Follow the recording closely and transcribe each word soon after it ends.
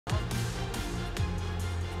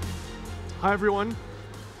Hi, everyone.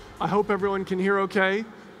 I hope everyone can hear okay.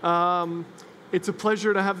 It's a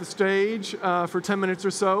pleasure to have the stage for 10 minutes or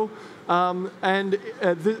so.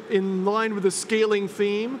 In line with the scaling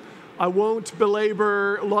theme, I won't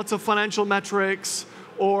belabor lots of financial metrics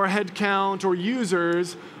or headcount or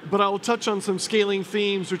users, but I'll touch on some scaling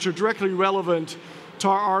themes which are directly relevant to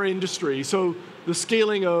our industry. So the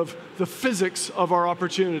scaling of the physics of our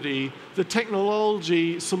opportunity, the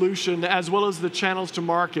technology solution, as well as the channels to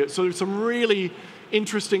market. So there's some really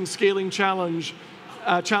interesting scaling challenges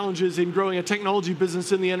in growing a technology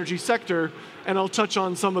business in the energy sector, and I'll touch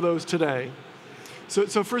on some of those today.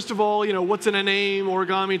 So first of all, what's in a name?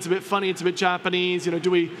 Origami, it's a bit funny, it's a bit Japanese. Do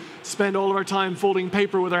we spend all of our time folding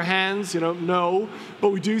paper with our hands? No, but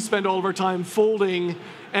we do spend all of our time folding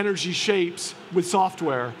energy shapes with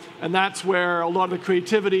software, and that's where a lot of the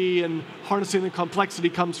creativity and harnessing the complexity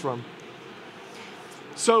comes from.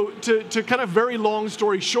 So to kind of very long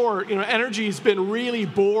story short, energy has been really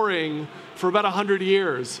boring for about 100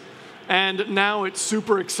 years, and now it's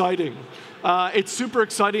super exciting. It's super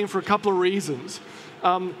exciting for a couple of reasons.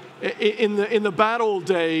 In the bad old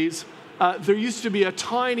days, there used to be a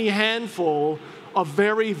tiny handful of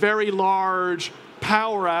very, very large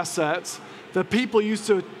power assets that people used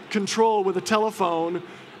to control with a telephone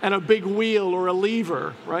and a big wheel or a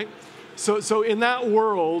lever, right? So in that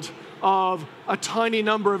world of a tiny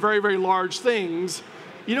number of very, very large things,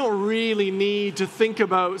 you don't really need to think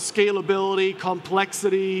about scalability,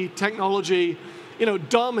 complexity, technology.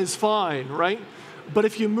 Dumb is fine, right? But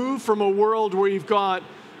if you move from a world where you've got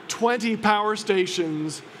 20 power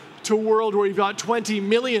stations to a world where you've got 20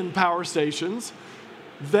 million power stations,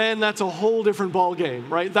 then that's a whole different ballgame,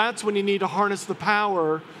 right? That's when you need to harness the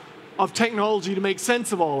power of technology to make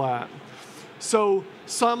sense of all that. So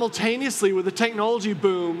simultaneously with the technology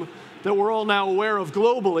boom that we're all now aware of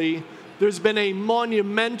globally, there's been a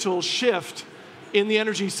monumental shift in the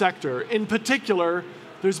energy sector. In particular,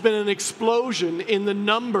 there's been an explosion in the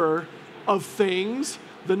number of things,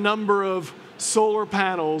 the number of solar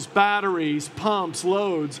panels, batteries, pumps,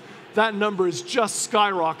 loads. That number is just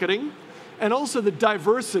skyrocketing. And also the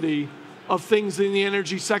diversity of things in the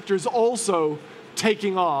energy sector is also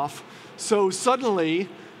taking off. So suddenly,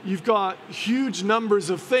 you've got huge numbers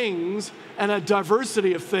of things and a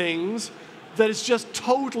diversity of things that it's just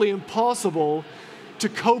totally impossible to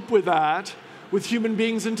cope with that with human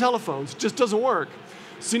beings and telephones. It just doesn't work.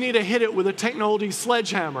 So you need to hit it with a technology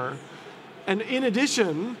sledgehammer. And in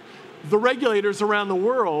addition, the regulators around the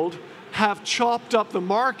world have chopped up the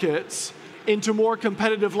markets into more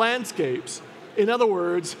competitive landscapes. In other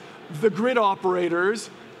words, the grid operators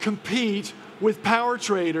compete with power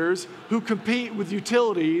traders who compete with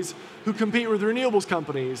utilities, who compete with renewables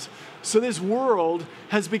companies. So this world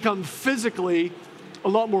has become physically a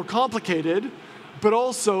lot more complicated, but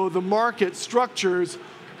also the market structures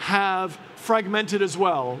have fragmented as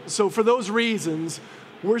well. So for those reasons,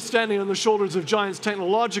 we're standing on the shoulders of giants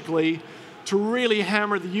technologically to really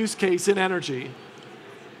hammer the use case in energy.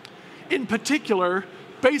 In particular,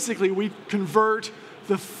 basically, we convert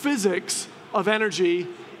the physics of energy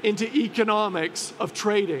into economics of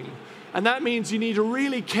trading. And that means you need to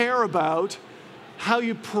really care about how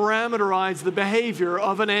you parameterize the behavior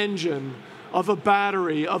of an engine, of a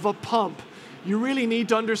battery, of a pump. You really need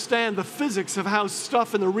to understand the physics of how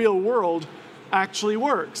stuff in the real world actually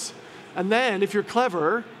works. And then, if you're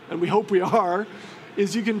clever, and we hope we are,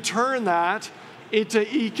 is you can turn that into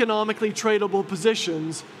economically tradable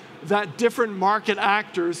positions that different market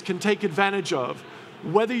actors can take advantage of.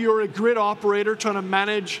 Whether you're a grid operator trying to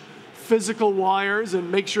manage physical wires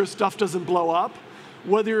and make sure stuff doesn't blow up,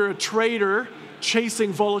 whether you're a trader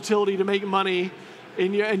chasing volatility to make money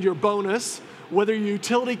in your bonus, whether you're a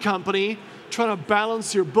utility company trying to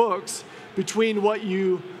balance your books between what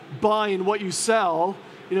you buy and what you sell,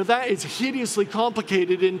 that is hideously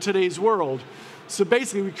complicated in today's world. So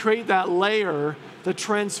basically, we create that layer that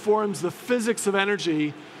transforms the physics of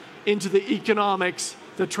energy into the economics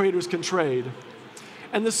that traders can trade.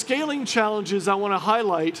 And the scaling challenges I want to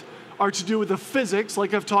highlight are to do with the physics,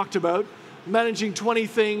 like I've talked about, managing 20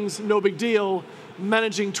 things, no big deal,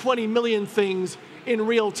 managing 20 million things in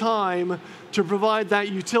real time to provide that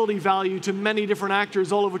utility value to many different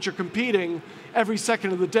actors, all of which are competing every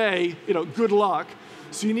second of the day. Good luck.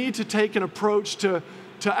 So you need to take an approach to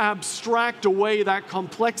abstract away that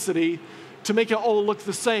complexity to make it all look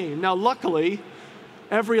the same. Now, luckily,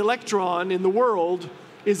 every electron in the world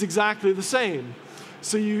is exactly the same.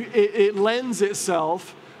 So it lends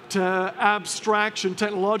itself to abstraction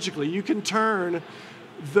technologically. You can turn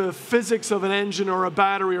the physics of an engine or a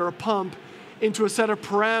battery or a pump into a set of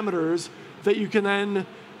parameters that you can then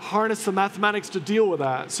harness the mathematics to deal with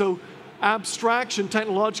that. So abstraction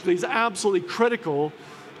technologically is absolutely critical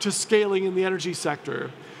to scaling in the energy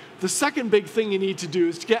sector. The second big thing you need to do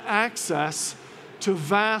is to get access to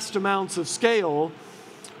vast amounts of scale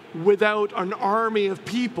without an army of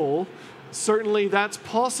people. Certainly that's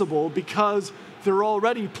possible because there are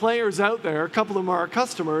already players out there, a couple of them are our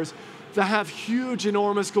customers, that have huge,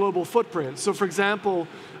 enormous global footprints. So for example,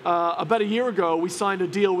 about a year ago, we signed a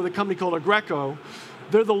deal with a company called Aggreko.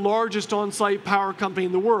 They're the largest on-site power company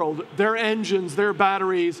in the world. Their engines, their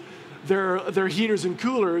batteries, their heaters and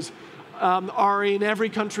coolers are in every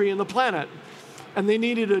country on the planet. And they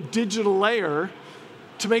needed a digital layer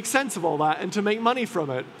to make sense of all that and to make money from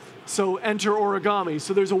it. So enter Origami.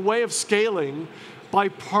 So there's a way of scaling by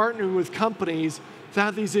partnering with companies that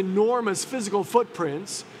have these enormous physical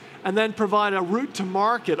footprints and then provide a route to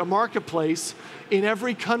market, a marketplace in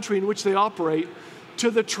every country in which they operate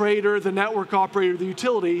to the trader, the network operator, the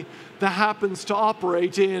utility that happens to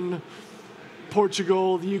operate in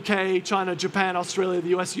Portugal, the UK, China, Japan, Australia,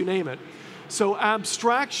 the US, you name it. So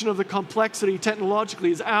abstraction of the complexity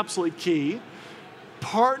technologically is absolutely key.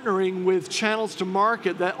 Partnering with channels to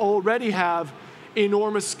market that already have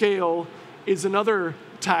enormous scale is another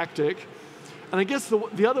tactic. And I guess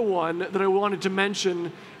the other one that I wanted to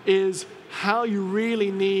mention is how you really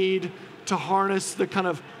need to harness the kind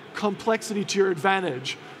of complexity to your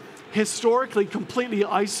advantage. Historically, completely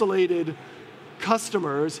isolated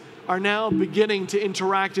customers are now beginning to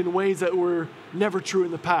interact in ways that were never true in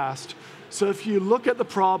the past. So if you look at the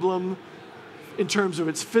problem in terms of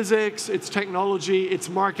its physics, its technology, its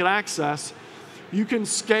market access, you can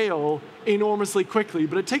scale enormously quickly,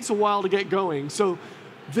 but it takes a while to get going. So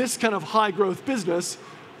this kind of high growth business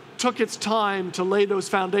took its time to lay those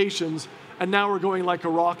foundations, and now we're going like a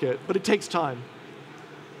rocket, but it takes time.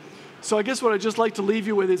 So I guess what I'd just like to leave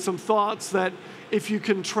you with is some thoughts that if you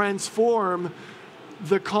can transform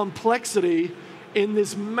the complexity in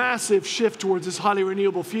this massive shift towards this highly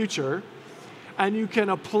renewable future, and you can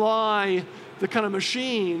apply the kind of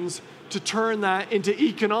machines to turn that into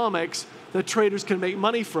economics that traders can make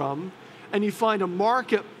money from, and you find a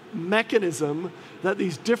market mechanism that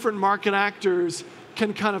these different market actors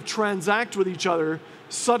can kind of transact with each other,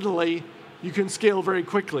 suddenly you can scale very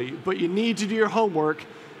quickly. But you need to do your homework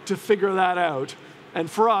to figure that out. And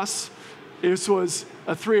for us, this was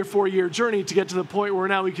a 3 or 4 year journey to get to the point where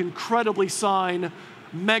now we can credibly sign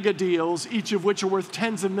mega deals, each of which are worth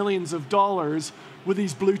tens of millions of dollars with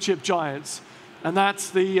these blue chip giants. And that's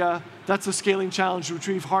the scaling challenge which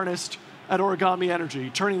we've harnessed at Origami Energy,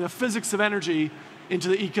 turning the physics of energy into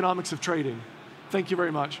the economics of trading. Thank you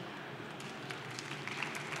very much.